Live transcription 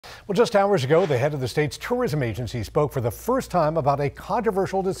Well, just hours ago, the head of the state's tourism agency spoke for the first time about a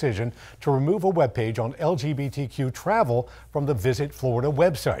controversial decision to remove a webpage on LGBTQ travel from the Visit Florida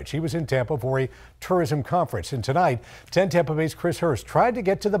website. She was in Tampa for a tourism conference, and tonight, 10 Tampa Bay's Chris Hurst tried to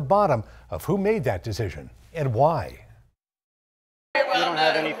get to the bottom of who made that decision and why. You don't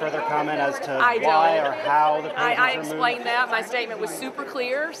have any further comment as to why or how the page was removed? I explained that. My statement was super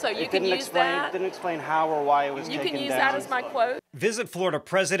clear, so you can use that. Didn't explain how or why it was taken down. You can use that as my quote. Visit Florida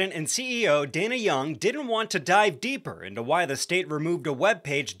President and CEO Dana Young didn't want to dive deeper into why the state removed a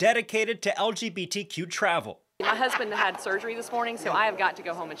webpage dedicated to LGBTQ travel. My husband had surgery this morning, so I have got to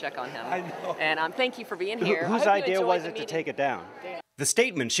go home and check on him. I know. And thank you for being here. Whose idea was it to take it down? The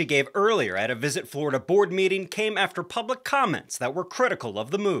statement she gave earlier at a Visit Florida board meeting came after public comments that were critical of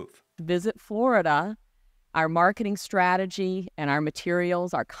the move. Visit Florida, our marketing strategy and our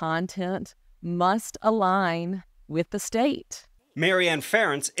materials, our content must align with the state. Marianne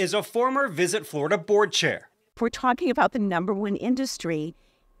Ferentz is a former Visit Florida board chair. If we're talking about the #1 industry,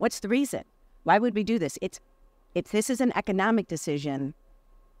 what's the reason? Why would we do this? If this is an economic decision,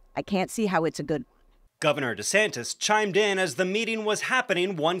 I can't see how it's a good one. Governor DeSantis chimed in as the meeting was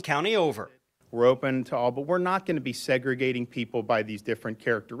happening one county over. We're open to all, but we're not going to be segregating people by these different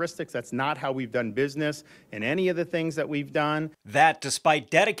characteristics. That's not how we've done business in any of the things that we've done. That despite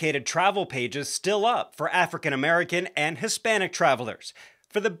dedicated travel pages still up for African American and Hispanic travelers.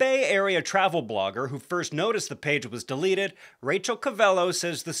 For the Bay Area travel blogger who first noticed the page was deleted, Rachel Cavello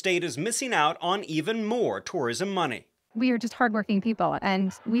says the state is missing out on even more tourism money. We are just hardworking people,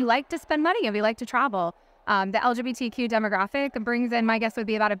 and we like to spend money and we like to travel. The LGBTQ demographic brings in, my guess would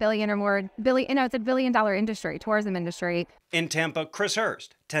be about $1 billion or more. It's $1 billion industry, tourism industry. In Tampa, Chris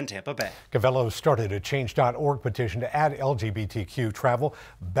Hurst, 10 Tampa Bay. Cavello started a change.org petition to add LGBTQ travel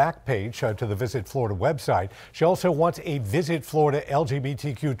back page to the Visit Florida website. She also wants a Visit Florida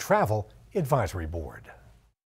LGBTQ travel advisory board.